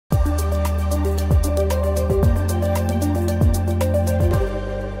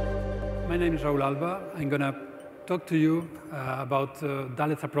is Raul Alba. I'm going to talk to you about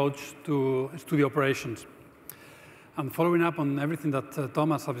Dalet's approach to studio operations. And following up on everything that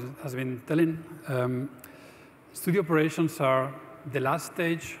Thomas has been telling, studio operations are the last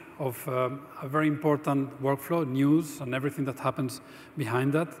stage of a very important workflow, news, and everything that happens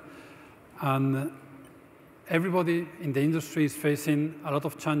behind that. And everybody in the industry is facing a lot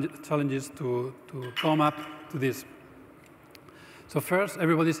of challenges to come up to this. So first,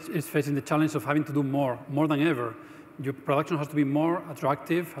 everybody is facing the challenge of having to do more than ever. Your production has to be more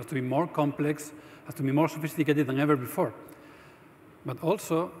attractive, has to be more complex, has to be more sophisticated than ever before. But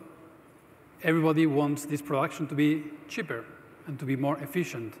also, everybody wants this production to be cheaper and to be more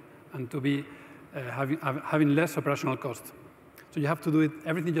efficient and to be having less operational cost. So you have to do it,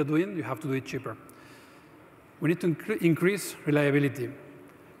 everything you're doing, you have to do it cheaper. We need to increase reliability.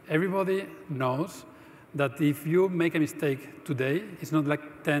 Everybody knows that if you make a mistake today, it's not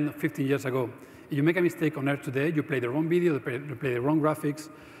like 10 or 15 years ago. If you make a mistake on air today, you play the wrong video, you play the wrong graphics,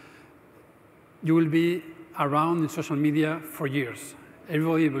 you will be around in social media for years.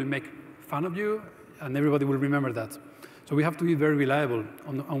 Everybody will make fun of you, and everybody will remember that. So we have to be very reliable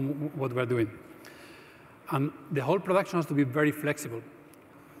on what we're doing. And the whole production has to be very flexible.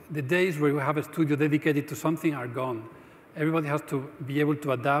 The days where you have a studio dedicated to something are gone. Everybody has to be able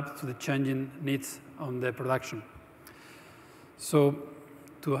to adapt to the changing needs on the production. So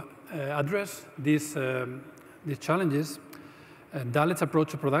to address these challenges, Dalet's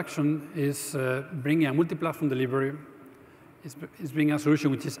approach to production is bringing a multi-platform delivery. It's bringing a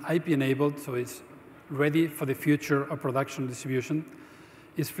solution which is IP-enabled, so it's ready for the future of production distribution.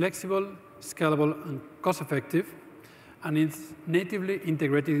 It's flexible, scalable, and cost-effective, and it's natively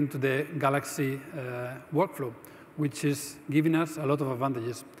integrated into the Galaxy workflow, which is giving us a lot of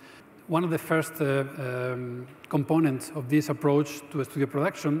advantages. One of the first components of this approach to studio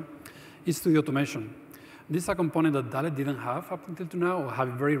production is studio automation. This is a component that Dalet didn't have up until now, or have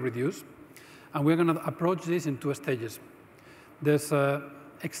very reduced. And we're going to approach this in two stages. There's an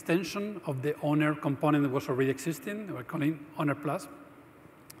extension of the owner component that was already existing. We're calling Owner Plus.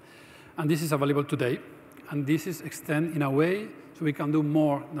 And this is available today. And this is extended in a way so we can do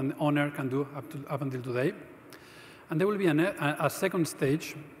more than the owner can do up until today. And there will be a second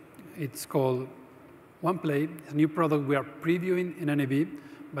stage. It's called OnePlay. It's a new product we are previewing in NAB,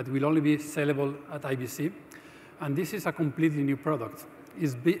 but will only be sellable at IBC. And this is a completely new product.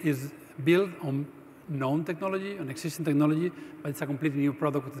 It's built on known technology, on existing technology, but it's a completely new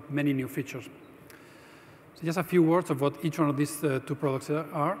product with many new features. So just a few words of what each one of these two products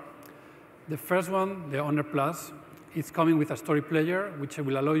are. The first one, the Owner Plus, is coming with a story player, which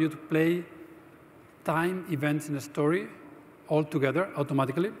will allow you to play time events in a story all together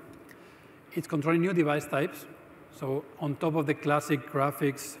automatically. It's controlling new device types. So on top of the classic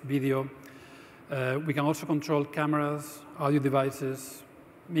graphics, video, we can also control cameras, audio devices,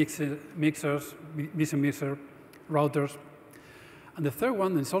 mixers, vision mixer, routers. And the third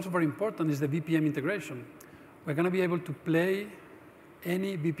one, and it's also very important, is the VPN integration. We're going to be able to play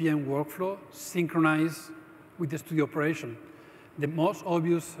any VPN workflow synchronized with the studio operation. The most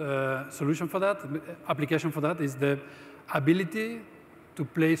obvious solution for that, application for that, is the ability to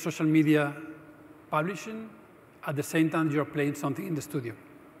play social media publishing at the same time you're playing something in the studio.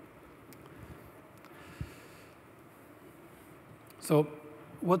 So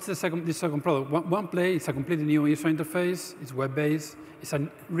what's this second product? OnePlay is a completely new user interface. It's web-based. It's a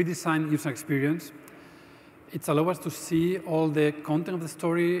redesigned user experience. It allows us to see all the content of the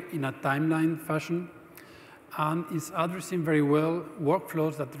story in a timeline fashion. And it's addressing very well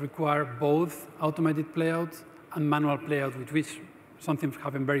workflows that require both automated playout and manual playout, which something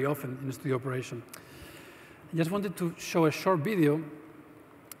happens very often in studio operation. I just wanted to show a short video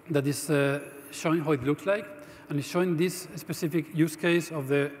that is showing how it looks like, and it's showing this specific use case of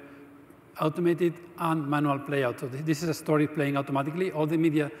the automated and manual playout. So this is a story playing automatically. All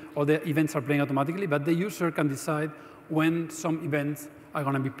the events are playing automatically, but the user can decide when some events are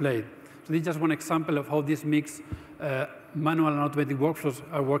going to be played. So this is just one example of how this mix manual and automated workflows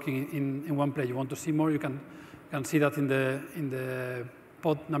are working in OnePlay. You want to see more, you can see that in the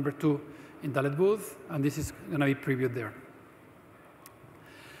pod number 2 in Dalet booth, and this is going to be previewed there.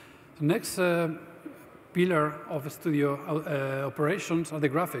 The next pillar of studio operations are the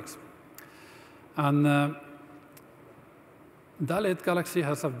graphics. And Dalet Galaxy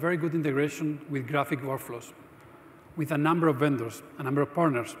has a very good integration with graphic workflows, with a number of vendors, a number of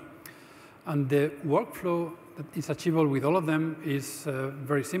partners. And the workflow that is achievable with all of them is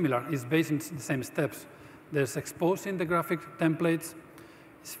very similar. It's based on the same steps. There's exposing the graphic templates,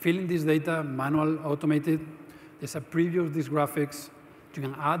 it's filling this data, manual, automated. There's a preview of these graphics. You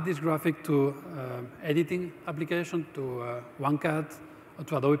can add this graphic to editing application, to OneCut, or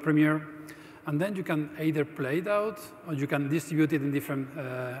to Adobe Premiere. And then you can either play it out, or you can distribute it in different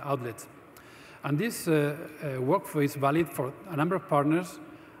outlets. And this workflow is valid for a number of partners,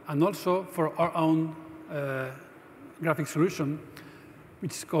 and also for our own graphic solution,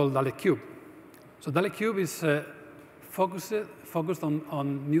 which is called Dalet Cube. So Dalet Cube is focused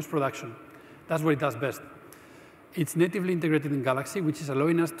on news production. That's what it does best. It's natively integrated in Galaxy, which is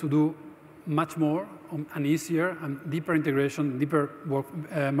allowing us to do much more and easier and deeper integration,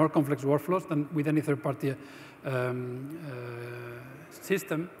 more complex workflows than with any third-party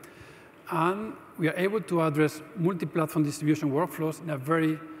system. And we are able to address multi-platform distribution workflows in a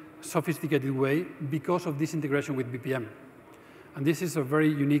very sophisticated way because of this integration with BPM. And this is a very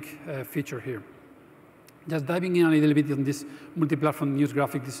unique feature here. Just diving in a little bit on this multi-platform news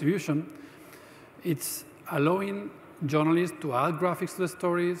graphic distribution, it's allowing journalists to add graphics to the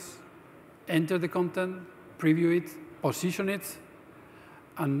stories, enter the content, preview it, position it,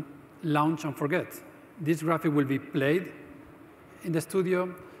 and launch and forget. This graphic will be played in the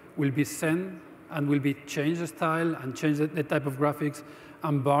studio, will be sent, and will be changed the style and change the type of graphics,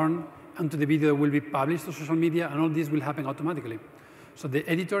 and burned, and the video will be published to social media, and all this will happen automatically. So the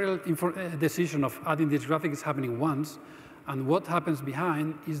editorial decision of adding this graphic is happening once, and what happens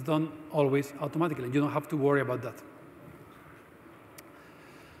behind is done always automatically. You don't have to worry about that.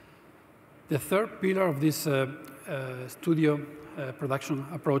 The third pillar of this studio production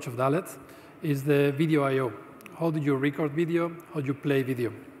approach of Dalet is the video I/O. How do you record video? How do you play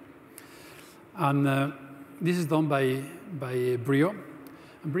video? And this is done by Brio.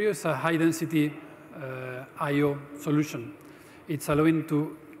 And Brio is a high-density I/O solution. It's allowing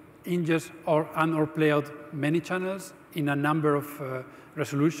to ingest or play out many channels in a number of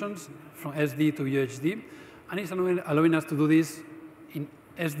resolutions, from SD to UHD. And it's allowing us to do this in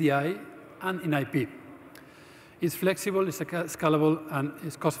SDI and in IP. It's flexible, it's scalable, and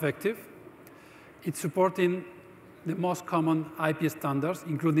it's cost-effective. It's supporting the most common IP standards,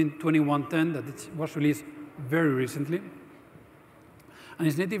 including 2110, that was released very recently. And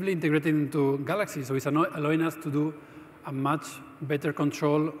it's natively integrated into Galaxy, so it's allowing us to do a much better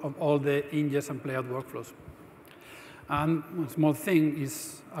control of all the ingest and playout workflows. And one small thing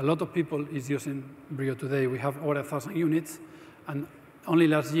is a lot of people is using Brio today. We have over 1,000 units, and only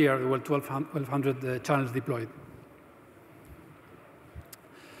last year there were 1,200 channels deployed.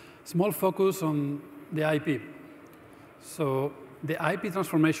 Small focus on the IP. So the IP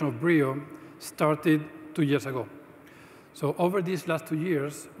transformation of Brio started 2 years ago. So over these last 2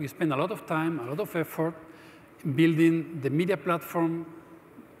 years, we spent a lot of time, a lot of effort building the media platform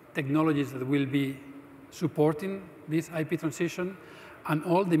technologies that will be supporting this IP transition, and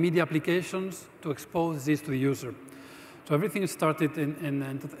all the media applications to expose this to the user. So everything started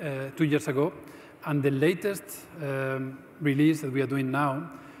 2 years ago, and the latest release that we are doing now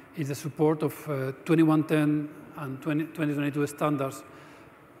is the support of 2110 and 2022 standards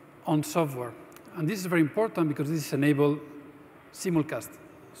on software. And this is very important because this enables simulcast.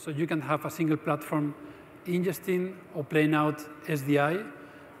 So you can have a single platform ingesting or playing out SDI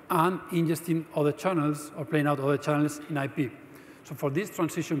and ingesting other channels or playing out other channels in IP. So for this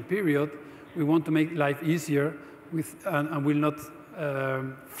transition period, we want to make life easier and will not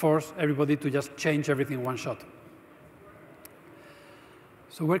force everybody to just change everything in one shot.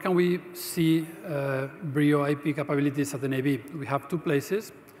 So where can we see Brio IP capabilities at the NAB? We have 2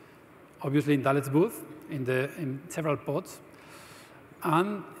 places, obviously in Dalet's booth, in several pods,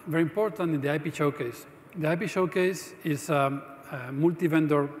 and very important in the IP showcase. The IP showcase is a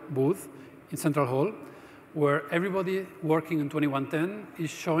multi-vendor booth in Central Hall, where everybody working in 2110 is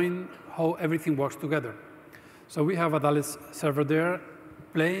showing how everything works together. So we have a Dalet server there,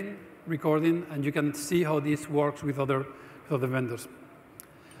 playing, recording, and you can see how this works with other vendors.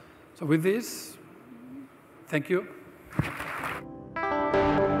 So with this, thank you.